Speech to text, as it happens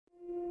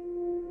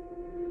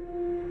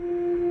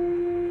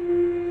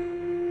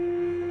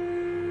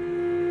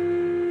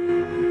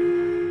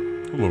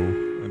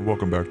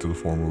welcome back to the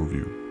Formal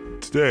Review.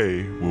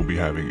 Today, we'll be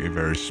having a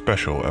very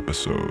special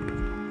episode.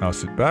 Now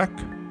sit back,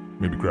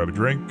 maybe grab a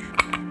drink,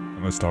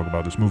 and let's talk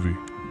about this movie.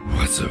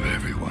 What's up,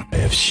 everyone? I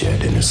have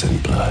shed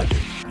innocent blood.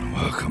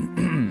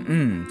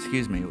 Welcome.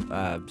 Excuse me.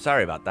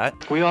 Sorry about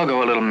that. We all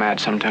go a little mad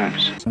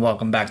sometimes.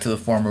 Welcome back to the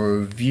Formal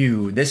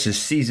Review. This is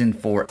Season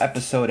 4,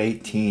 Episode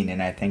 18,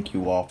 and I thank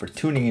you all for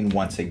tuning in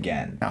once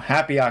again. Now,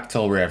 happy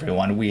October,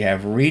 everyone. We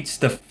have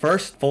reached the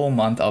first full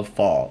month of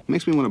fall.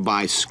 Makes me want to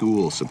buy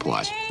school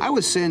supplies. I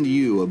would send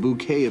you a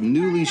bouquet of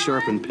newly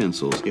sharpened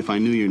pencils if I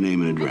knew your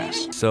name and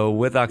address. So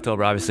with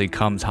October, obviously,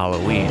 comes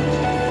Halloween.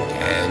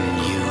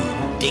 Can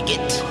you dig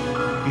it?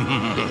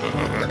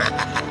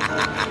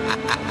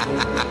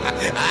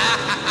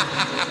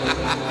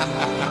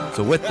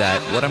 So with that,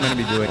 what I'm going to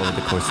be doing over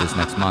the course of this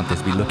next month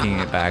is be looking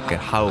back at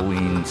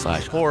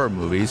Halloween/horror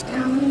movies.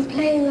 Come and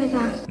play with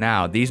us.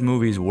 Now, these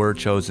movies were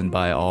chosen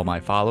by all my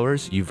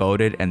followers. You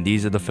voted, and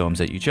these are the films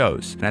that you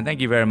chose. And I thank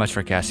you very much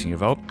for casting your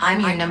vote.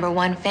 I'm your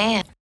 #1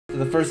 fan.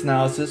 The first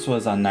analysis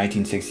was on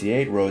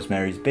 1968,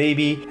 Rosemary's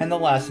Baby, and the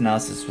last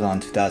analysis was on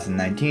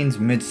 2019's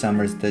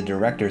Midsummer's The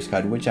Director's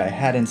Cut, which I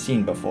hadn't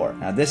seen before.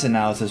 Now, this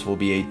analysis will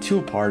be a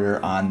two-parter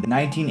on the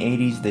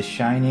 1980's The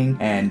Shining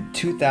and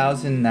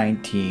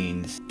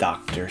 2019's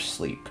Dr.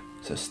 Sleep,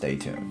 so stay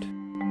tuned.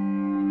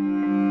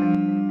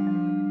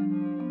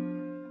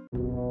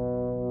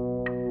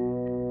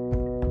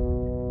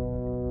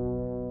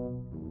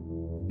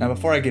 Now,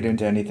 before I get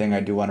into anything, I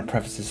do want to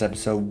preface this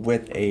episode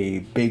with a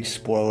big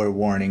spoiler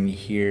warning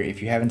here.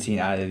 If you haven't seen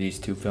either of these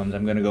two films,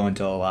 I'm going to go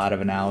into a lot of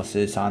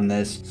analysis on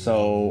this.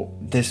 So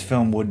this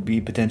film would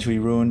be potentially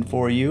ruined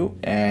for you.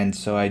 And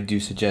so I do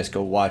suggest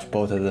go watch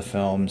both of the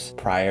films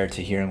prior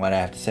to hearing what I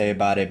have to say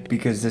about it,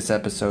 because this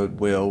episode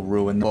will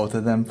ruin both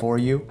of them for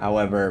you.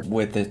 However,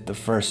 with the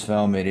first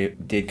film,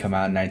 it did come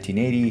out in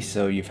 1980,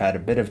 so you've had a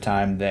bit of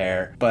time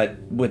there. But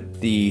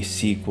with the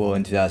sequel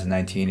in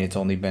 2019, it's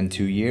only been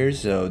 2 years,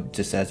 so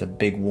just as a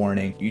big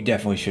warning, you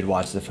definitely should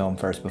watch the film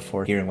first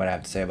before hearing what I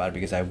have to say about it,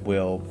 because I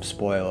will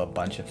spoil a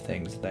bunch of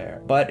things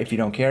there. But if you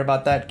don't care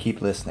about that,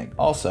 keep listening.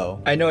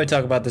 Also, I know I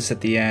talk about this at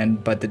the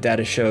end, but the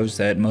data shows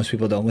that most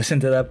people don't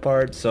listen to that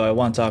part, so I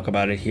want to talk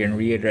about it here and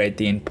reiterate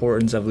the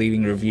importance of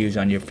leaving reviews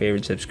on your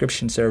favorite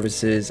subscription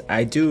services.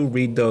 I do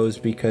read those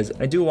because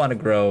I do want to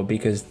grow,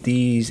 because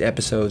these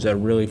episodes are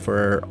really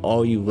for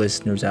all you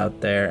listeners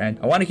out there, and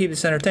I want to keep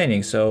this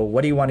entertaining. So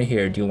what do you want to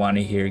hear? Do you want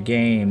to hear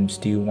games?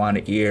 Do you want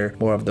to hear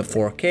more of the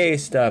 4K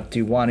stuff? Do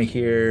you want to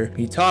hear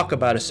me talk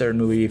about a certain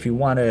movie? If you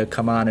want to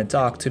come on and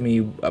talk to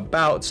me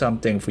about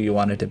something, if you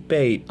want to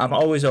debate, I'm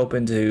always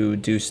open to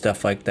do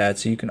stuff like that.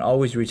 So you can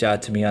always reach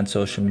out to me on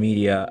social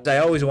media. I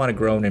always want to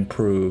grow and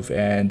improve,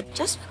 and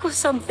just because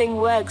something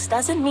works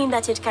doesn't mean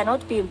that it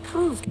cannot be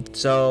improved.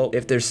 So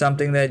if there's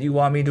something that you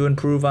want me to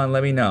improve on,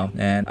 let me know,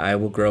 and I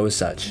will grow as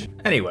such.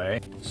 Anyway,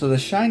 so The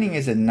Shining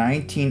is a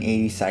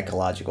 1980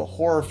 psychological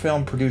horror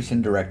film produced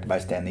and directed by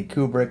Stanley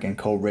Kubrick and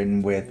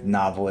co-written with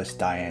novelist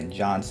Diane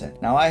Johnson.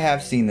 Now, I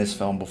have seen this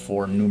film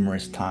before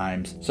numerous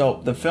times.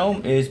 So the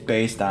film is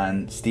based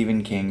on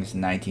Stephen King's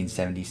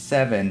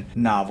 1977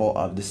 novel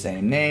of the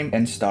same name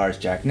and stars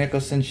Jack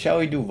Nicholson,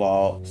 Shelley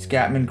Duvall,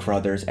 Scatman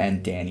Crothers,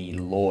 and Danny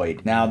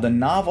Lloyd. Now, the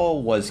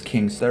novel was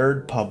King's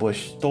third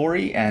published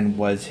story and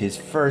was his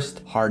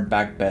first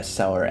hardback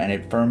bestseller, and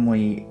it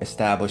firmly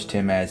established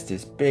him as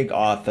this big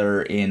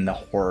author in the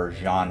horror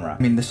genre.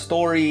 I mean, the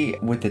story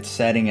with its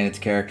setting and its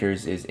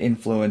characters is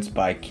influenced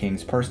by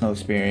King's personal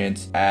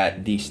experience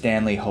at the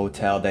Stanley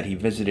Hotel that he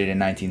visited in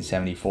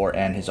 1974,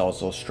 and his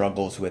also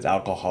struggles with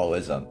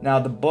alcoholism. Now,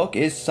 the book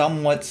is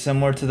somewhat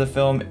similar to the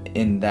film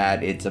in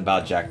that it's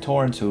about Jack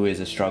Torrance, who is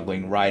a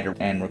struggling writer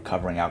and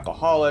recovering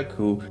alcoholic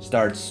who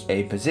starts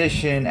a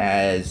position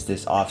as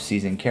this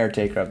off-season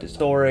caretaker of the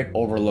historic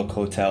Overlook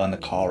Hotel in the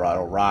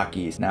Colorado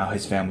Rockies. Now,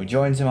 his family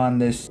joins him on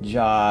this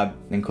job,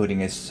 including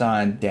his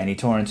son, Danny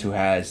Torrance,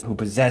 who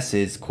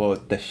possesses,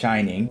 quote, the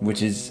Shining,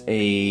 which is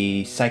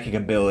a psychic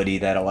ability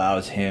that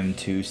allows him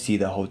to see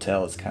the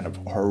hotel's kind of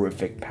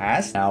horrific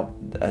past. Now,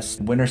 a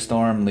winter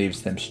storm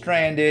leaves them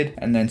stranded,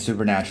 and then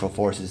supernatural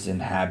forces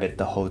inhabit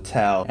the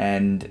hotel,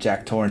 and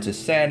Jack Torrance's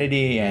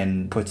sanity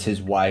and puts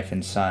his wife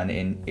and son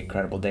in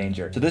incredible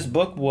danger. So this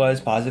book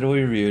was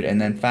positively reviewed, and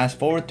then fast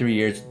forward 3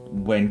 years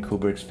when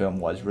Kubrick's film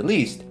was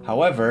released.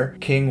 However,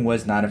 King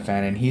was not a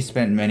fan, and he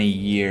spent many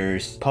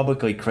years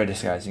publicly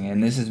criticizing it,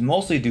 and this is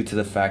mostly due to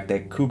the fact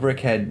that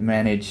Kubrick had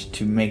managed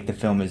to make the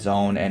film his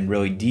own and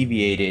really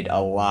deviated a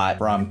lot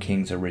from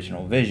King's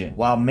original vision.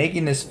 While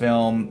making this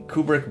film,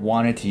 Kubrick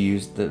wanted to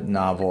use the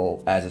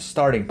novel as a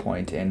starting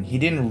point, and he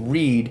didn't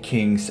read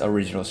King's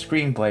original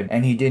screenplay,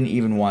 and he didn't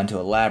even want to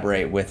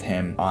elaborate with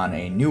him on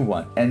a new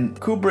one. And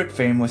Kubrick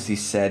famously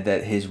said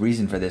that his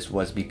reason for this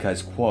was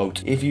because,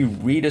 quote, if you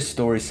read a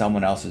story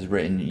someone else has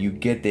written, you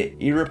get the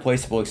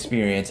irreplaceable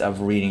experience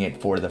of reading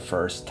it for the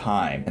first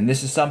time. And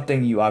this is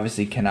something you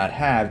obviously cannot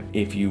have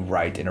if you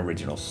write an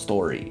original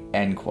story,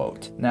 end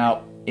quote.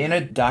 Now, in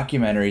a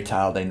documentary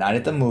titled A Night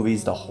at the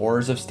Movies, The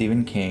Horrors of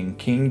Stephen King,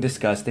 King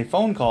discussed a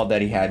phone call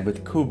that he had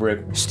with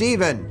Kubrick.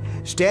 Stephen,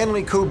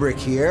 Stanley Kubrick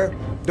here.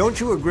 don't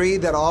you agree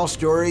that all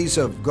stories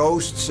of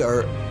ghosts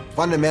are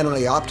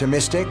fundamentally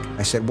optimistic?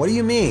 I said, what do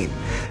you mean?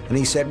 And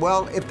he said,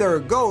 well, if there are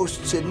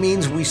ghosts, it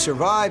means we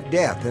survive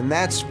death, and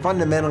that's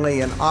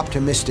fundamentally an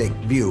optimistic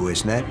view,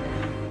 isn't it?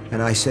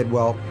 And I said,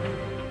 well,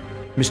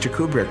 Mr.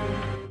 Kubrick,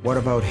 what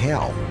about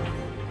hell?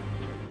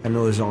 And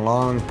there was a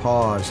long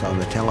pause on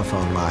the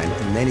telephone line,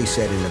 and then he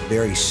said in a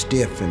very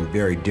stiff and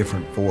very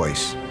different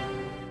voice,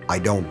 I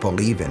don't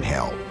believe in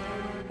hell.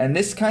 And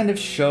this kind of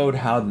showed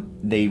how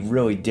they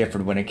really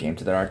differed when it came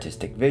to their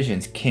artistic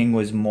visions. King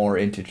was more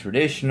into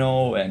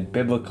traditional and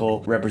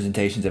biblical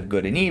representations of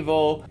good and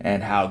evil,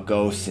 and how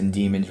ghosts and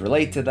demons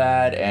relate to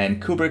that,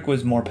 and Kubrick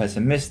was more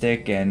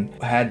pessimistic and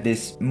had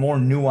this more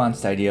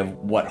nuanced idea of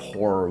what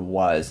horror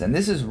was. And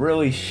this is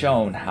really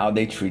shown how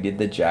they treated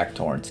the Jack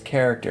Torrance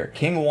character.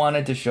 King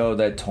wanted to show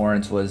that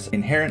Torrance was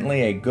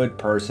inherently a good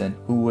person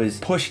who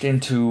was pushed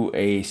into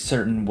a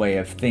certain way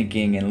of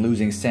thinking and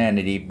losing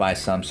sanity by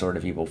some sort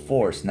of evil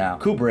force. Now,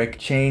 Kubrick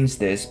changed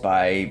this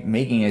by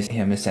making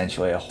him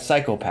essentially a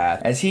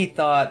psychopath, as he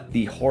thought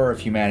the horror of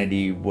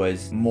humanity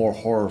was more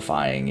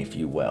horrifying, if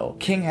you will.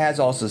 King has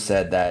also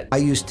said that I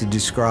used to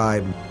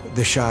describe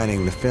The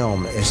Shining, the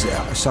film, as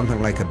something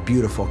like a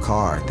beautiful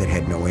car that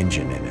had no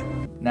engine in it.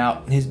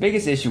 Now, his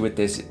biggest issue with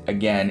this,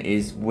 again,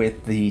 is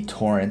with the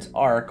Torrance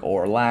arc,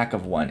 or lack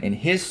of one. In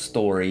his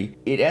story,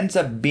 it ends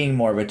up being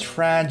more of a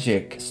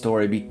tragic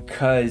story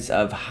because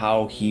of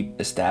how he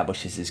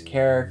establishes his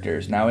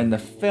characters. Now, in the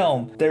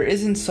film, there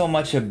isn't so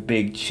much a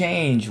big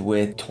change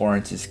with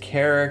Torrance's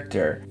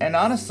character. And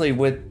honestly,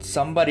 with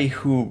somebody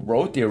who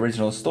wrote the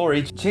original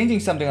story, changing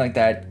something like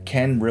that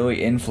can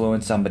really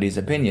influence somebody's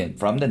opinion,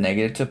 from the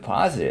negative to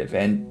positive.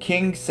 And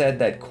King said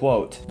that,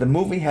 quote, "The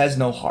movie has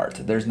no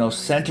heart. There's no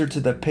center to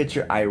the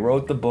picture. I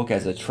wrote the book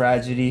as a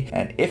tragedy,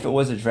 and if it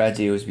was a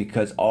tragedy, it was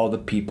because all the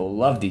people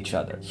loved each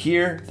other.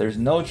 Here, there's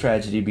no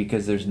tragedy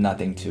because there's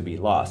nothing to be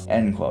lost,"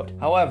 end quote.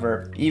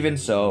 However, even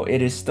so,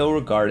 it is still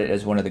regarded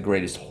as one of the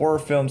greatest horror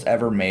films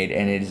ever made,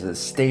 and it is a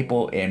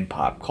staple in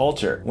pop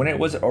culture. When it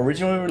was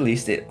originally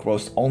released, it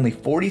grossed only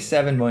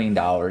 $47 million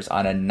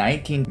on a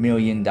 $19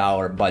 million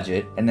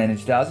budget, and then in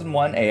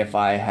 2001,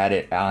 AFI had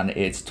it on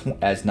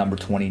as number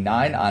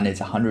 29 on its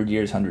 100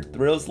 Years, 100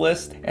 Thrills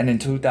list, and in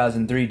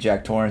 2003,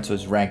 Jack Torrance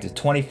was ranked as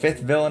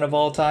 25th villain of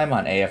all time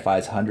on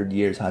AFI's 100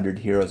 Years, 100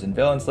 Heroes and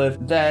Villains list.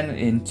 Then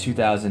in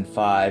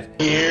 2005,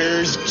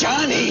 Here's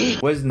Johnny!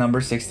 was number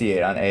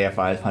 68 on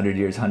AFI's 100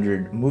 Years,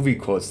 100 Movie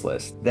Quotes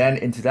list. Then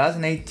in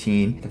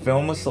 2018, the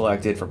film was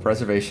selected for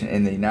preservation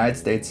in the United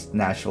States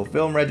National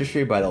Film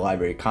Registry by the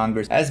Library of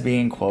Congress as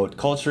being, quote,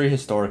 culturally,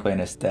 historically,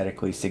 and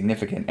aesthetically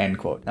significant, end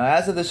quote. Now,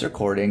 as of this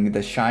recording,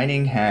 The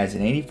Shining has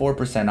an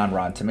 84% on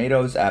Rotten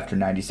Tomatoes after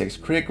 96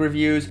 critic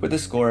reviews, with a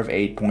score of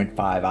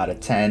 8.5 out of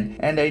 10,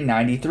 and a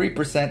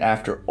 93%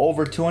 after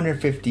over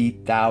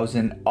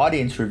 250,000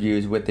 audience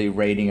reviews with a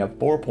rating of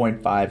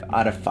 4.5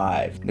 out of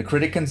 5. The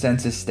critic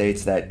consensus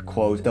states that,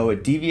 quote, though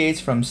it deviates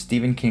from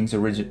Stephen King's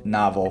original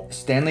novel,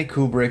 Stanley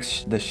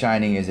Kubrick's The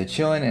Shining is a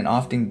chilling and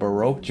often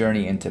baroque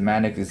journey into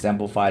madness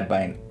exemplified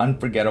by an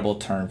unforgettable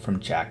turn from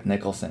Jack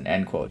Nicholson,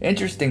 end quote.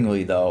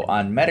 Interestingly though,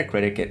 on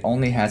Metacritic it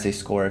only has a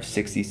score of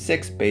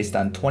 66 based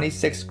on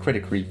 26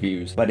 critic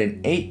reviews, but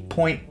an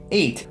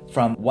 8.8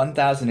 from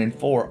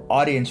 1004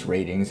 audience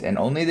ratings, and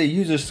only the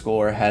user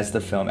score has the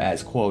film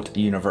as, quote,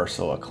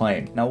 universal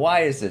acclaim. Now,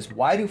 why is this?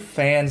 Why do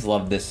fans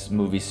love this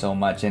movie so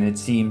much and it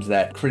seems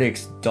that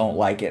critics don't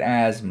like it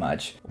as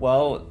much?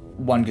 Well,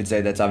 one could say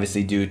that's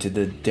obviously due to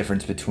the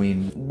difference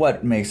between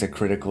what makes a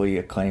critically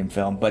acclaimed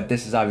film, but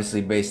this is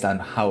obviously based on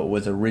how it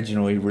was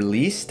originally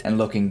released, and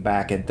looking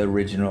back at the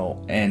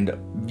original, and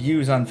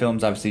views on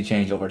films obviously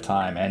change over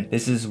time, and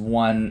this is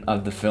one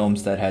of the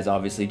films that has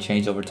obviously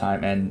changed over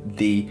time, and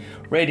the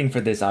rating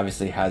for this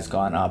obviously has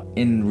gone up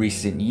in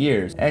recent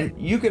years. And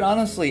you could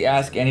honestly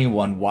ask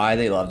anyone why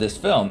they love this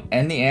film,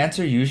 and the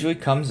answer usually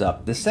comes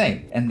up the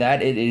same, and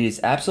that it is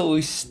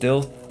absolutely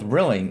still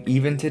thrilling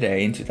even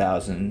today in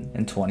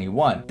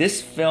 2021.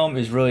 This film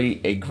is really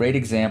a great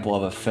example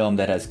of a film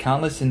that has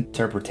countless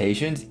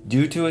interpretations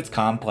due to its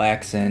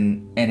complex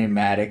and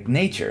enigmatic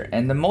nature.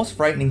 And the most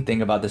frightening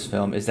thing about this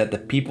film is that the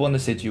people and the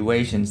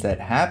situations that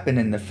happen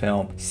in the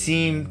film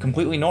seem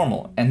completely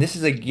normal. And this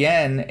is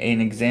again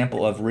an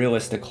example of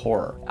realistic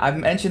horror. I've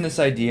mentioned this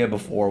idea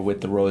before with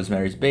the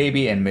Rosemary's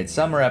Baby and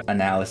Midsommar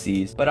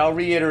analyses, but I'll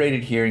reiterate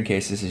it here in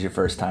case this is your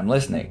first time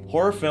listening.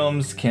 Horror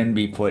films can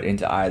be put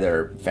into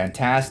either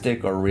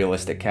fantastic or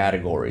realistic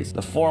categories.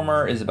 The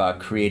former is about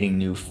creating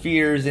new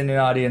fears in an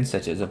audience,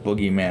 such as a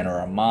boogeyman or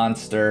a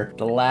monster.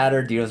 The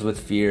latter deals with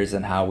fears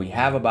and how we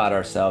have about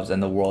ourselves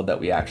and the world that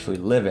we actually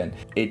live in.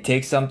 It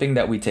takes something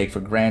that we take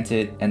for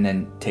granted and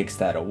then takes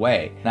that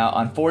away. Now,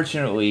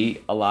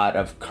 unfortunately, a lot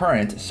of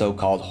current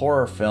so-called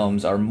horror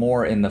films are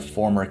more in the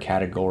former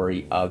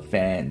category of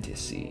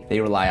fantasy.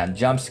 They rely on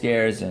jump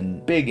scares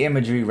and big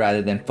imagery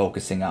rather than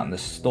focusing on the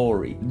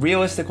story.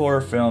 Realistic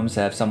horror films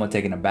have somewhat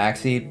taken a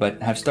backseat,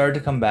 but have started to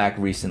come back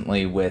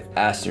recently with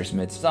Aster's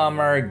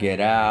Midsommar Midsommar, Get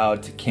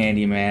Out,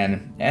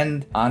 Candyman,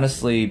 and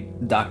honestly,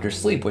 Dr.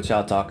 Sleep, which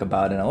I'll talk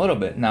about in a little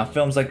bit. Now,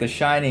 films like The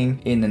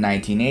Shining in the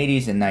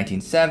 1980s and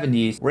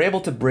 1970s were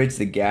able to bridge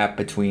the gap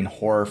between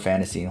horror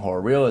fantasy and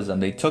horror realism.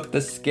 They took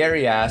the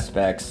scary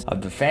aspects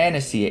of the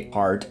fantasy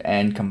part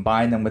and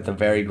combined them with a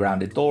very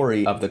grounded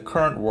story of the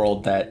current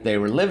world that they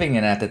were living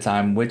in at the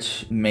time,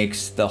 which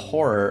makes the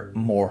horror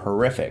more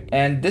horrific.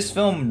 And this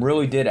film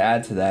really did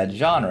add to that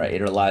genre.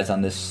 It relies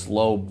on this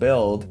slow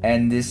build,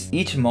 and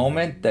each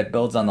moment that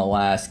builds on the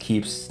last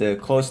keeps the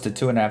close to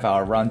 2.5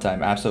 hour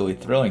runtime absolutely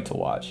thrilling to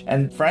watch.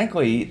 And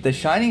frankly, The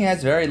Shining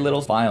has very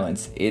little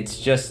violence. It's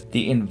just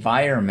the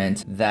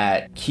environment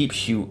that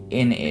keeps you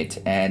in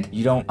it and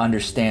you don't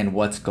understand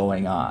what's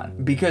going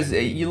on. Because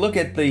you look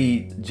at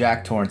the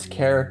Jack Torrance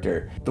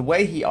character, the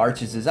way he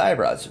arches his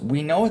eyebrows,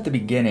 we know at the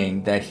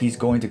beginning that he's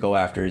going to go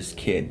after his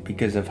kid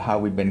because of how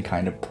we've been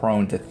kind of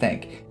prone to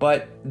think.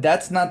 But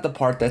that's not the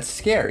part that's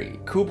scary.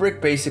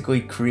 Kubrick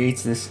basically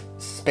creates this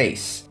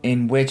space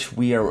in which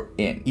we are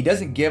in. He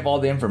doesn't give all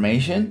the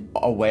information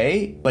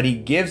away, but he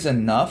gives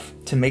enough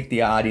to make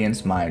the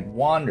audience mind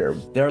wander.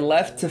 They're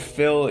left to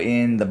fill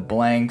in the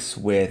blanks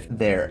with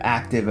their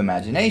active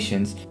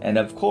imaginations, and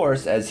of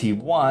course, as he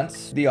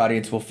wants, the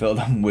audience will fill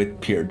them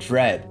with pure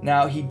dread.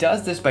 Now, he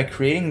does this by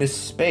creating this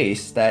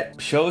space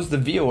that shows the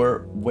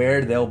viewer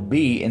where they'll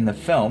be in the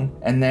film,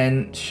 and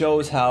then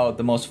shows how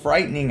the most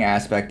frightening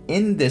aspect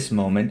in this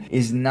moment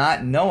is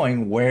not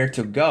knowing where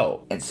to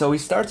go. And so he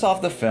starts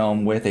off the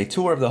film with a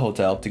tour of the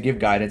hotel to give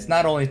guidance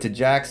not only to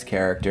Jack's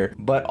character,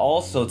 but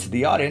also to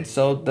the audience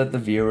so that the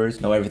viewers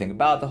know everything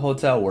about the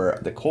hotel, where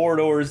the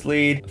corridors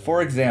lead.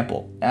 For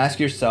example, ask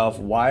yourself,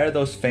 why are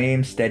those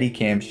famed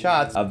Steadicam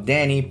shots of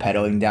Danny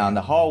pedaling down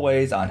the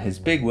hallways on his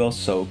big wheel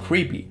so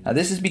creepy? Now,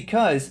 this is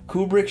because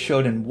Kubrick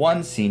showed in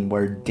one scene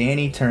where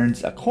Danny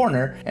turns a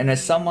corner and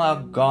has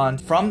somehow gone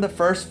from the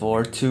first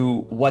floor to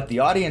what the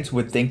audience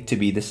would think to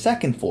be the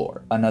second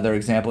floor. Another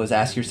example is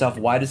ask yourself,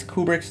 why does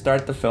Kubrick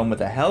start the film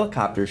with a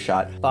helicopter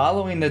shot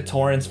following the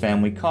Torrance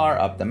family car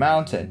up the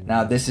mountain?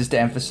 Now, this is to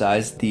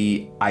emphasize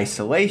the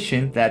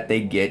isolation that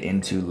they get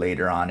into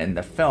later on in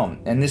the film.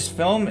 And this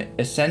film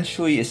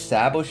essentially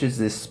establishes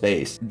this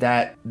space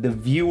that the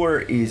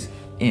viewer is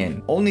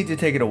in, only to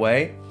take it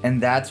away, and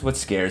that's what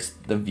scares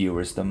the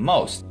viewers the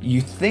most.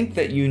 You think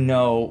that you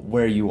know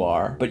where you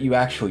are, but you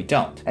actually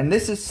don't. And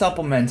this is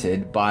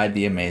supplemented by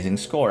the amazing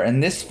score.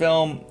 And this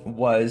film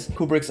was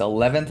Kubrick's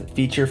 11th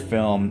feature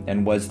film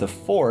and was the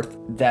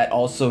 4th that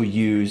also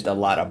used a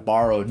lot of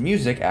borrowed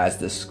music as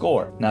the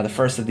score. Now, the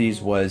first of these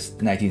was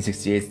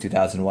 1968's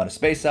 2001: A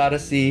Space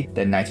Odyssey,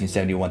 then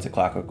 1971's A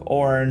Clockwork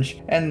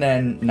Orange, and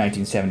then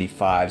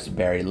 1975's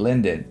Barry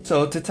Lyndon.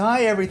 So to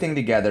tie everything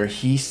together,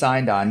 he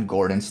signed on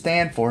Gordon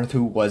Stanforth,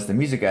 who was the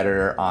music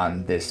editor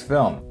on this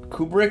film.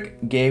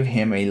 Kubrick gave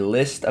him a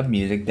list of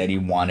music that he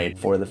wanted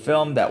for the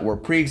film that were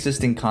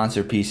pre-existing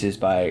concert pieces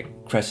by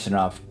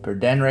Krzysztof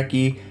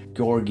Penderecki,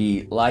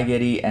 Georgi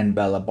Ligeti, and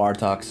Bela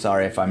Bartok.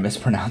 Sorry if I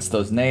mispronounced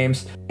those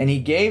names. And he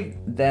gave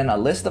then a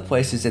list of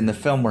places in the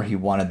film where he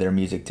wanted their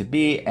music to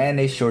be and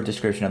a short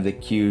description of the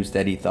cues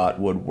that he thought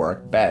would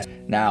work best.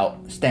 Now,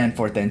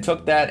 Stanforth then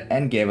took that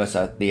and gave us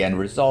the end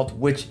result,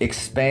 which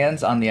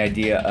expands on the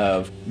idea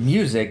of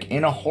music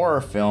in a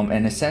horror film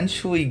and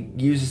essentially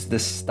uses the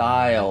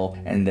style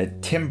and the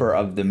timbre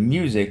of the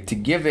music to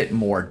give it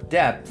more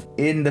depth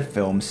in the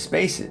film's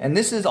spaces. And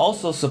this is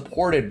also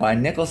supported by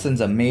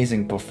Nicholson's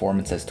amazing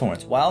performance as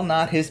Torrance. While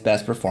not his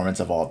best performance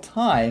of all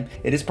time,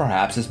 it is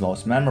perhaps his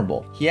most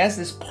memorable. He has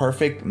this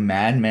perfect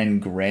Mad Men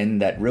grin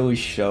that really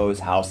shows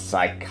how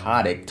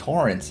psychotic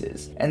Torrance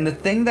is. And the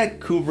thing that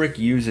Kubrick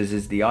uses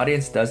is the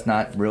audience does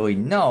not really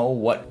know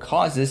what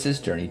causes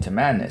his journey to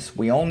madness.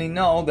 We only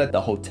know that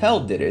the hotel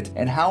did it,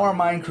 and how our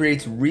mind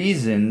creates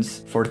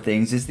reasons for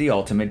things is the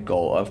ultimate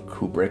goal of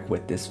Kubrick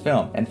with this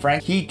film. And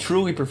Frank, he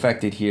truly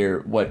perfected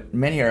here what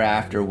many are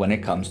after when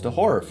it comes to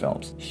horror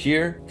films: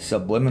 sheer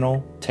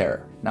subliminal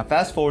terror. Now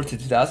fast forward to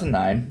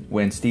 2009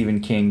 when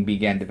Stephen King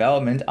began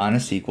development on a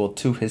sequel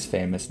to his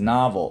famous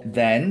novel.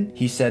 Then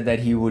he said that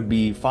he would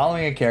be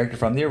following a character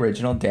from the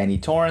original, Danny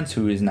Torrance,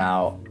 who is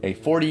now a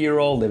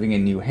 40-year-old living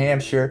in New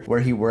Hampshire, where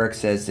he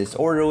works as this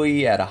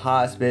orderly at a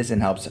hospice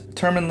and helps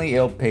terminally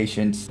ill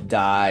patients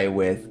die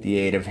with the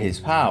aid of his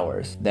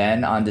powers.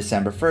 Then on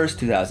December 1st,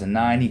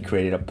 2009, he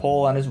created a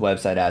poll on his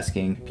website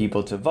asking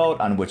people to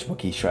vote on which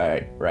book he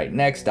should write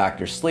next,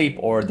 Dr. Sleep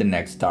or the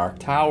next Dark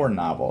Tower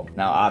novel.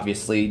 Now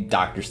obviously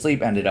Dr.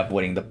 Sleep ended up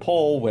winning the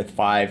poll with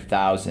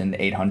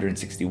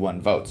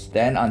 5,861 votes.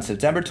 Then on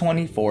September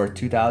 24,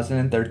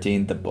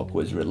 2013, the book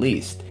was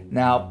released.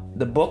 Now,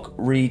 the book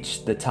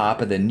reached the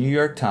top of the New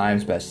York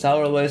Times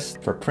bestseller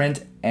list for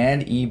print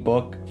and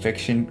ebook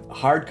fiction,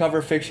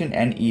 hardcover fiction,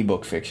 and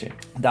ebook fiction.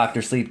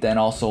 Dr. Sleep then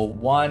also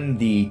won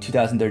the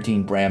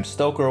 2013 Bram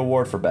Stoker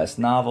Award for Best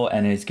Novel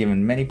and is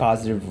given many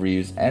positive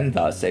reviews, and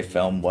thus a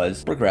film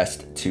was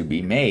progressed to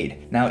be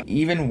made. Now,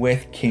 even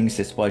with King's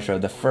displeasure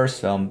of the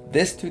first film,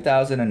 this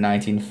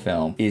 2019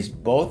 film is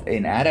both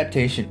an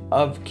adaptation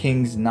of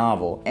King's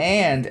novel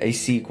and a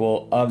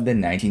sequel of the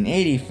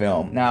 1980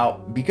 film.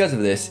 Now, because of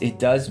this, it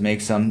does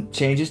make some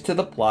changes to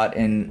the plot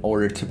in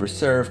order to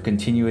preserve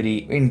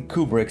continuity in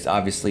Kubrick's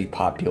obviously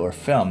popular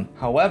film.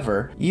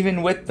 However,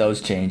 even with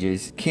those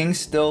changes, King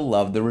still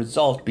loved the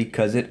result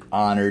because it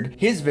honored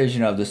his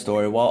vision of the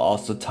story while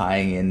also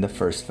tying in the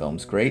first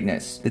film's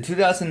greatness. The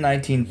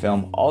 2019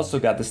 film also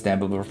got the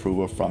stamp of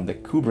approval from the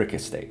Kubrick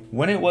estate.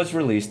 When it was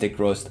released, it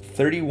grossed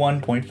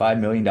 $31.5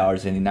 million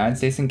in the United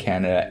States and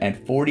Canada and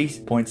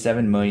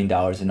 $40.7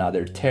 million in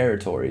other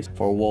territories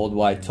for a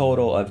worldwide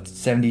total of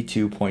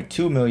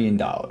 $72.2 million.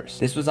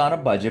 This was on a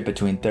budget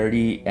between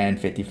 $30 and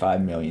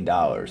 $55 million.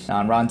 Now,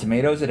 on Rotten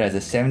Tomatoes, it has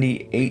a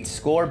 78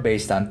 score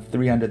based on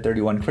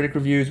 331 critic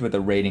reviews with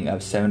a rating of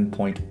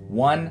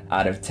 7.1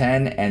 out of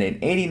 10 and an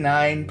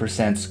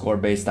 89% score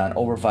based on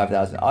over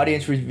 5,000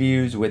 audience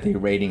reviews with a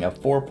rating of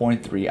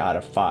 4.3 out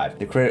of 5.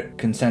 The critic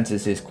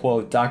consensus is,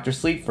 quote, Dr.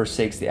 Sleep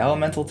forsakes the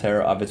elemental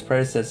terror of its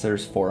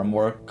predecessors for a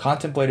more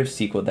contemplative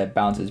sequel that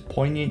balances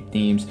poignant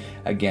themes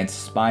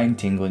against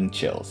spine-tingling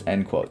chills,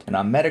 end quote. And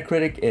on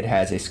Metacritic, it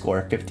has a score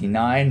of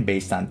 59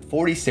 based on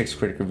 46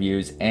 critic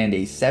reviews and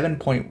a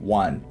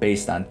 7.1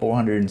 based on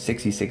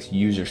 466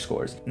 user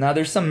scores. Now,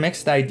 there's some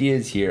mixed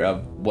ideas here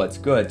of what's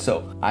good.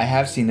 So I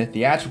have seen the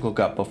theatrical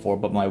cut before,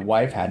 but my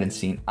wife hadn't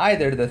seen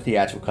either the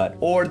theatrical cut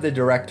or the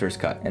director's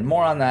cut, and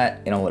more on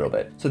that in a little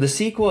bit. So the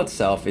sequel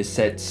itself is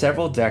set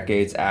several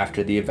decades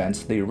after the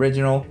events of the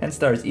original and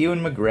stars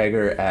Ewan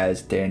McGregor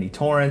as Danny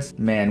Torrance,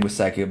 man with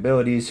psychic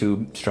abilities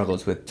who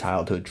struggles with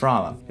childhood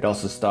trauma. It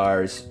also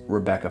stars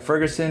Rebecca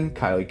Ferguson,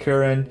 Kylie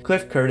Curran,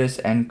 Cliff Curtis,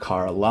 and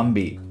Cara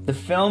Lumby. The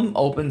film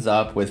opens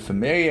up with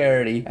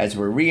familiarity as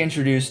we're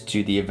reintroduced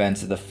to the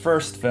events of the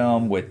first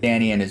film with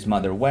Danny and his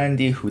mother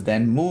Wendy, who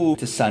then move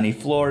to sunny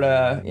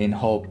Florida in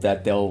hope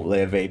that they'll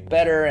live a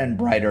better and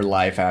brighter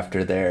life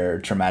after their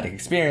traumatic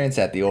experience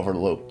at the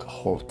Overlook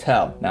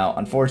Hotel. Now,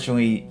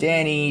 unfortunately,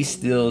 Danny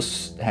still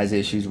has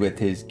issues with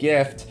his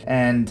gift,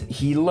 and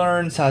he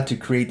learns how to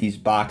create these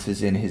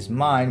boxes in his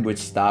mind which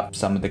stop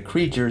some of the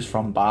creatures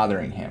from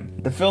bothering him.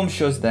 The film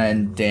shows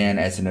then Dan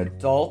as an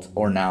adult,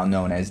 or now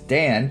known as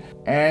Dan,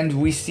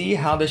 and we see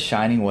how The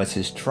Shining was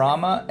his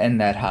trauma and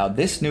that how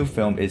this new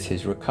film is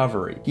his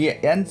recovery. He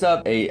ends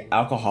up a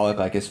alcoholic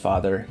like his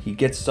father. He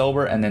gets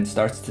sober and then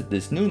starts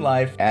this new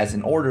life as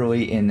an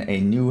orderly in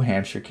a New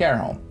Hampshire care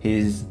home.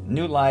 His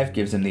new life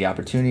gives him the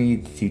opportunity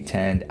to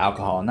attend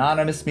Alcohol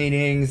Anonymous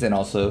meetings and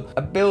also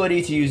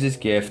ability to use his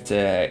gift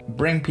to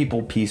bring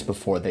people peace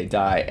before they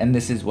die, and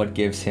this is what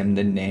gives him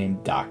the name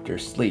Dr.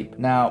 Sleep.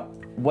 Now,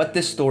 what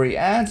this story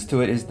adds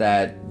to it is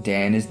that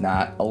Dan is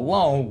not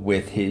alone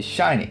with his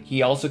shining.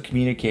 He also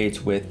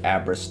communicates with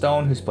Abra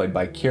Stone, who's played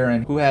by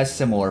Kieran, who has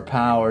similar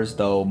powers,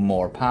 though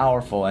more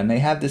powerful, and they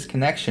have this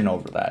connection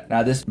over that.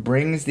 Now, this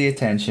brings the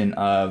attention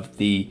of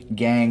the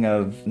gang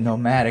of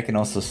nomadic and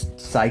also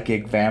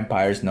psychic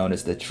vampires known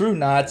as the True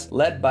Knots,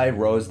 led by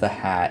Rose the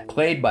Hat,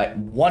 played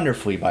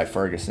wonderfully by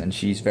Ferguson.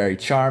 She's very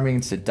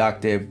charming,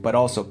 seductive, but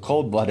also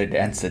cold-blooded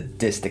and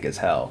sadistic as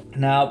hell.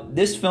 Now,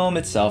 this film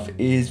itself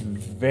is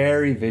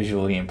very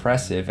visually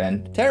impressive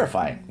and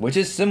terrifying, which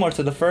is similar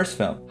to the first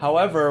film.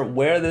 However,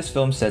 where this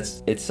film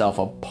sets itself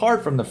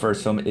apart from the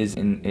first film is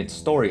in its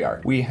story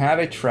arc. We have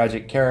a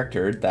tragic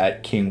character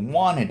that King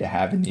wanted to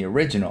have in the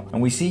original,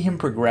 and we see him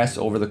progress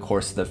over the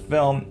course of the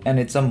film, and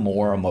it's a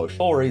more emotional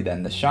story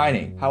than The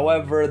Shining.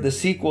 However, the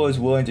sequel is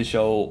willing to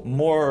show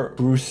more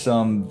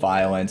gruesome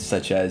violence,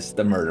 such as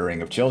the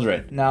murdering of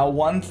children. Now,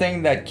 one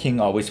thing that King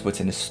always puts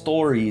in his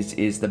stories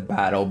is the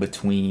battle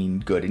between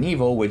good and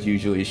evil, which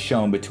usually is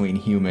shown between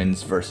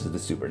humans versus the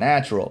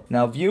supernatural.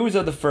 Now, viewers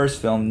of the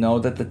first film know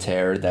that the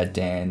terror that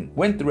Dan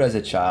went through as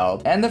a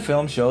child, and the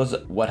film shows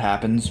what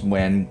happens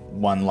when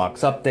one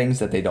locks up things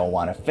that they don't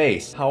want to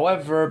face.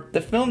 However,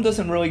 the film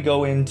doesn't really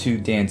go into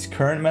Dan's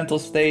current mental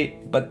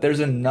state, but there's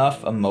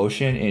enough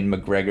emotion in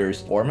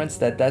McGregor's performance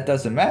that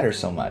doesn't matter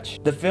so much.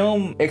 The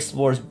film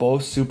explores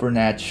both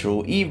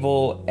supernatural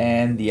evil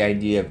and the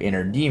idea of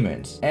inner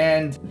demons,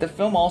 and the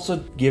film also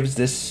gives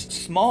this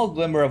small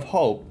glimmer of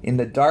hope in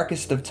the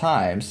darkest of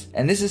times,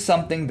 and this is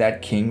something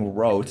that King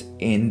wrote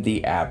in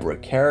the Abra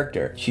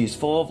character. She's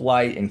full of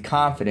light and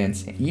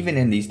confidence even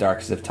in these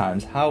darkest of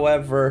times.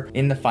 However,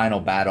 in the final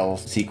battle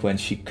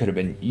sequence, she could have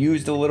been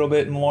used a little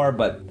bit more,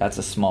 but that's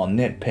a small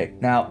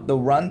nitpick. Now, the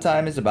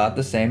runtime is about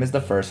the same as the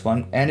the first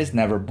one and is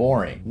never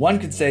boring. One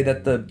could say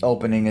that the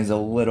opening is a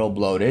little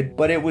bloated,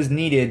 but it was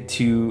needed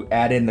to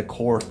add in the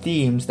core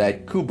themes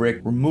that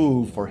Kubrick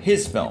removed for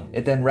his film.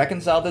 It then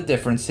reconciled the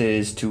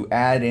differences to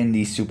add in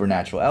these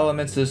supernatural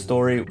elements to the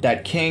story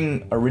that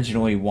King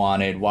originally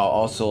wanted, while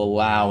also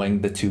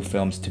allowing the two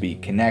films to be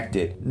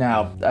connected.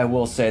 Now, I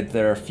will say that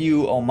there are a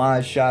few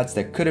homage shots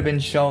that could have been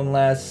shown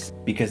less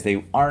because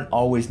they aren't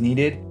always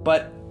needed,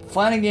 but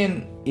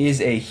Flanagan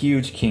is a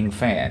huge King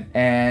fan,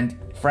 and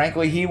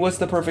frankly, he was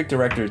the perfect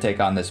director to take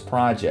on this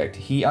project.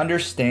 He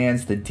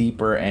understands the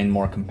deeper and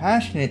more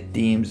compassionate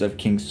themes of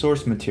King's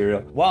source material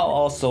while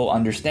also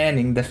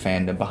understanding the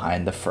fandom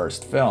behind the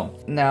first film.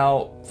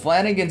 Now,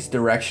 Flanagan's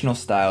directional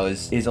style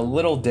is a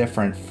little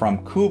different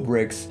from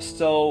Kubrick's,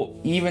 so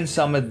even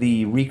some of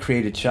the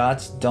recreated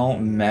shots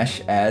don't mesh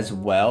as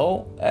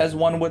well as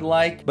one would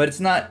like, but it's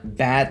not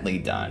badly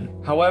done.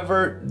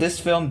 However,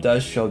 this film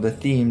does show the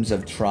themes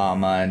of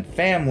trauma and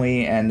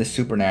family and the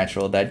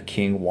supernatural that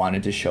King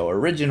wanted to show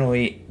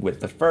originally with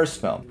the first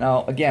film.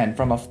 Now, again,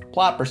 from a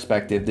plot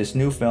perspective, this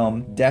new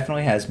film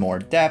definitely has more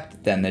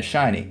depth than The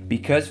Shining,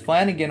 because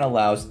Flanagan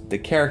allows the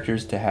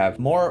characters to have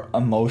more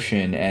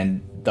emotion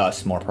and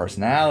thus more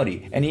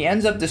personality. And he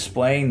ends up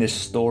displaying this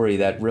story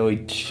that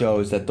really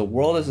shows that the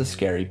world is a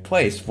scary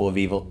place full of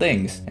evil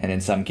things, and in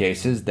some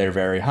cases they're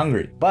very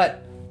hungry.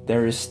 But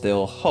there is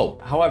still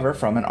hope. However,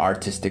 from an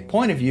artistic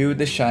point of view,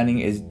 The Shining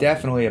is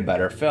definitely a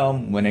better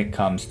film when it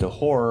comes to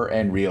horror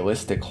and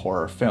realistic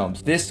horror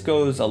films. This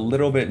goes a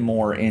little bit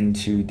more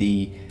into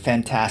the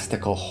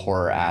fantastical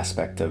horror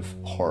aspect of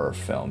horror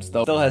films,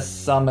 though it still has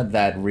some of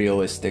that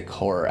realistic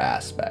horror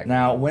aspect.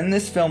 Now, when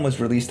this film was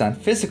released on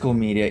physical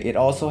media, it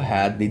also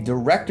had the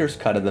director's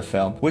cut of the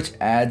film, which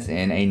adds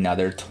in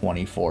another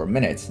 24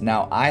 minutes.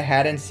 Now, I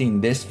hadn't seen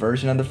this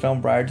version of the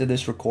film prior to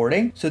this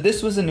recording, so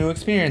this was a new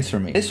experience for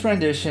me. This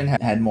rendition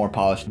had more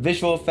polished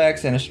visual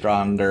effects and a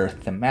stronger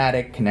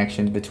thematic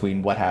connection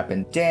between what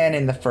happened to Dan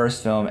in the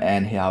first film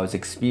and how his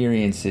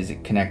experiences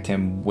connect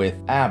him with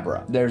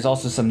Abra. There's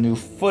also some new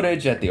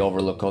footage at the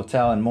Overlook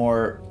Hotel and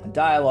more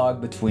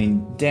dialogue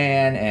between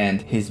Dan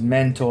and his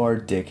mentor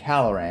Dick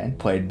Halloran,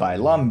 played by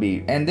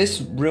Lumbee, and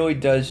this really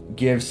does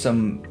give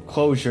some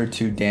closure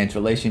to Dan's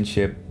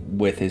relationship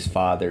with his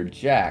father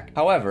Jack.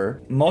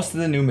 However, most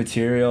of the new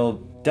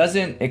material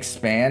doesn't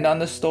expand on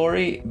the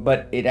story,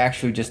 but it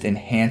actually just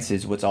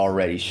enhances what's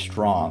already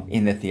strong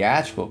in the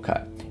theatrical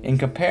cut, in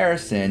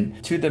comparison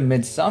to the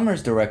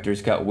Midsummer's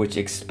director's cut, which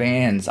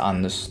expands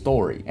on the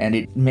story and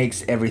it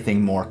makes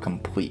everything more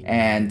complete.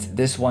 And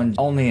this one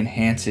only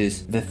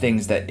enhances the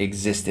things that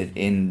existed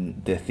in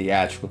the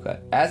theatrical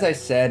cut. As I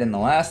said in the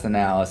last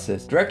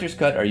analysis, director's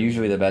cut are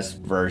usually the best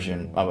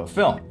version of a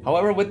film.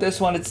 However, with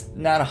this one, it's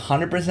not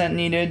 100%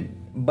 needed,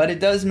 but it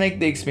does make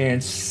the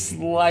experience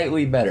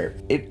slightly better.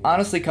 It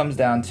honestly comes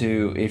down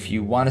to if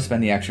you want to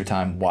spend the extra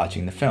time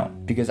watching the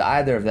film, because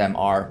either of them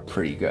are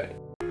pretty good.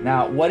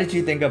 Now, what did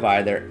you think of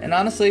either? And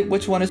honestly,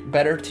 which one is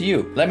better to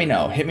you? Let me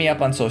know. Hit me up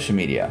on social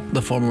media.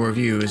 The Formal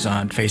Review is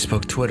on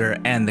Facebook, Twitter,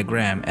 and the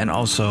Gram, and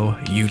also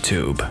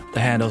YouTube. The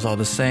handle's all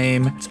the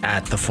same. It's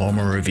at The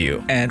Formal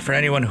Review. And for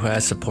anyone who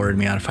has supported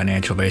me on a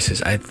financial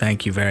basis, I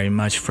thank you very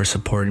much for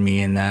supporting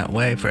me in that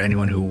way. For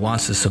anyone who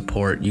wants to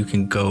support, you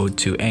can go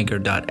to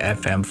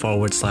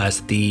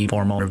anchor.fm/The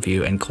Formal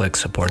Review and click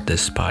support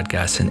this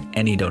podcast, and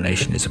any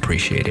donation is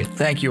appreciated.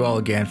 Thank you all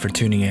again for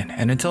tuning in.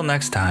 And until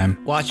next time,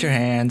 wash your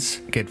hands,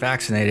 get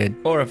vaccinated,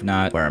 or if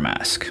not, wear a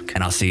mask.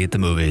 And I'll see you at the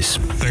movies.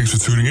 Thanks for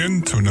tuning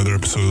in to another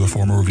episode of The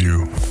Formal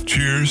Review.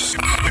 Cheers,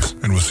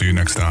 and we'll see you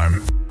next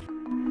time.